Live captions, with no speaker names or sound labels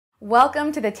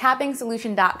Welcome to the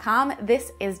tappingsolution.com.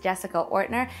 This is Jessica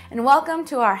Ortner, and welcome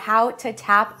to our How to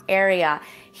Tap area.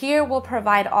 Here we'll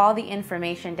provide all the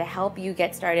information to help you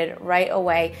get started right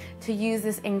away to use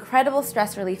this incredible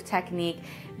stress relief technique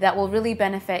that will really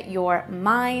benefit your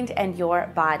mind and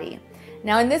your body.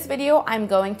 Now in this video, I'm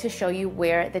going to show you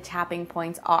where the tapping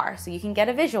points are so you can get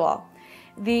a visual.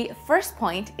 The first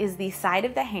point is the side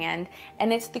of the hand,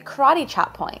 and it's the karate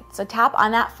chop point. So tap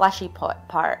on that fleshy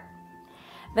part.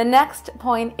 The next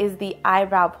point is the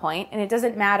eyebrow point, and it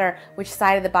doesn't matter which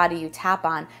side of the body you tap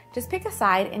on. Just pick a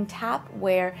side and tap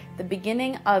where the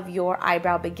beginning of your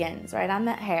eyebrow begins, right on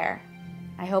that hair.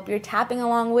 I hope you're tapping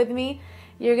along with me.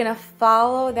 You're gonna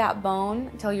follow that bone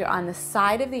until you're on the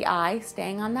side of the eye,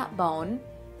 staying on that bone.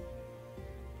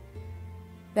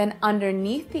 Then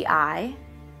underneath the eye,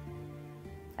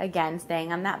 again,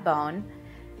 staying on that bone.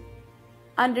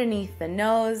 Underneath the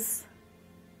nose.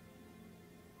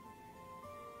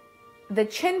 The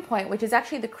chin point, which is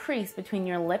actually the crease between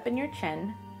your lip and your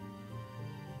chin.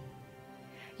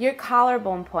 Your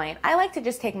collarbone point. I like to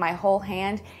just take my whole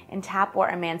hand and tap where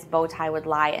a man's bow tie would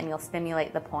lie, and you'll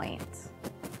stimulate the point.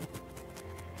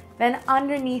 Then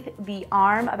underneath the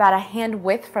arm, about a hand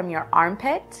width from your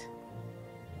armpit.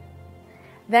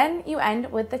 Then you end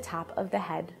with the top of the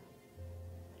head.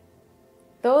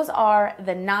 Those are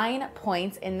the 9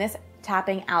 points in this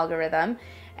tapping algorithm,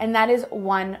 and that is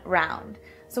one round.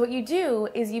 So what you do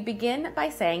is you begin by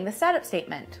saying the setup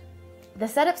statement. The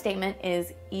setup statement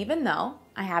is, even though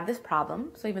I have this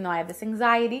problem, so even though I have this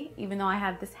anxiety, even though I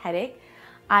have this headache,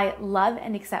 I love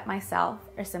and accept myself,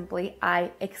 or simply,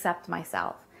 I accept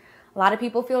myself. A lot of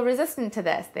people feel resistant to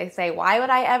this. They say, why would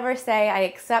I ever say I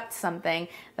accept something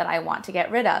that I want to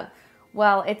get rid of?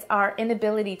 Well, it's our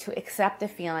inability to accept a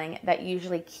feeling that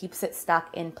usually keeps it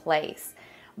stuck in place.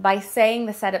 By saying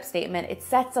the setup statement, it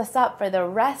sets us up for the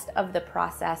rest of the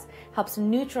process, helps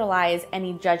neutralize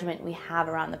any judgment we have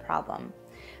around the problem.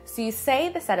 So you say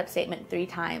the setup statement 3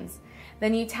 times,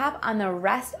 then you tap on the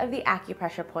rest of the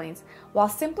acupressure points while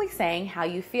simply saying how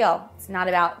you feel. It's not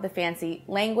about the fancy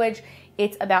language,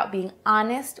 it's about being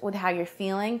honest with how you're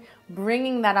feeling,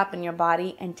 bringing that up in your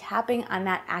body and tapping on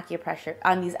that acupressure,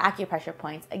 on these acupressure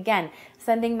points. Again,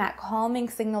 sending that calming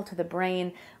signal to the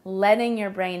brain, letting your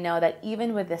brain know that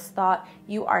even with this thought,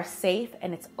 you are safe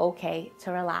and it's okay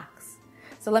to relax.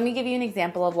 So let me give you an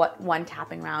example of what one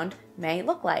tapping round may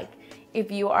look like. If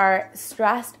you are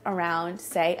stressed around,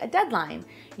 say, a deadline,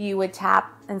 you would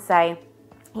tap and say,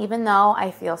 even though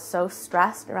I feel so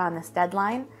stressed around this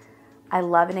deadline, I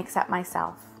love and accept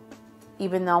myself.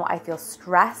 Even though I feel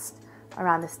stressed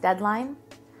around this deadline,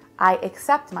 I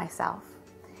accept myself.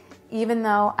 Even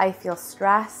though I feel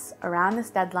stress around this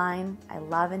deadline, I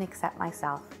love and accept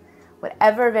myself.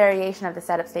 Whatever variation of the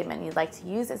setup statement you'd like to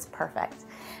use is perfect.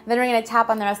 Then we're going to tap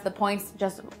on the rest of the points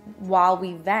just while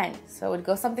we vent. So it would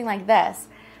go something like this.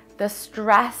 The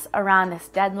stress around this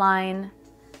deadline,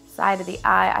 side of the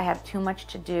eye, I have too much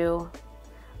to do.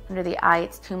 Under the eye,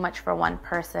 it's too much for one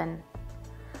person.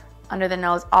 Under the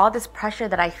nose, all this pressure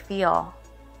that I feel.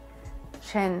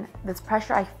 Chin, this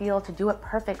pressure I feel to do it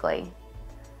perfectly.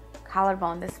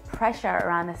 Collarbone, this pressure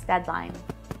around this deadline.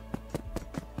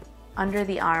 Under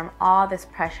the arm, all this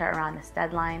pressure around this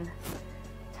deadline.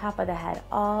 Top of the head,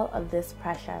 all of this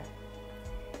pressure.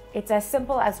 It's as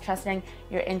simple as trusting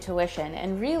your intuition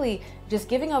and really just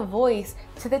giving a voice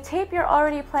to the tape you're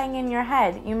already playing in your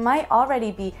head. You might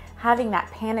already be having that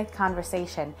panicked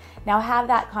conversation. Now have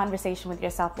that conversation with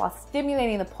yourself while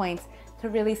stimulating the points to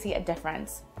really see a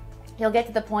difference. You'll get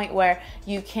to the point where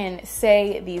you can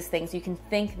say these things, you can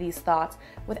think these thoughts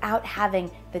without having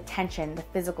the tension, the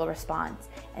physical response.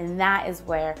 And that is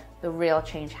where the real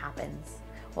change happens.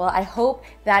 Well, I hope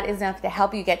that is enough to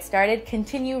help you get started.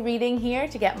 Continue reading here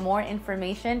to get more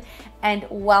information, and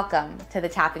welcome to the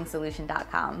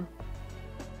tappingsolution.com.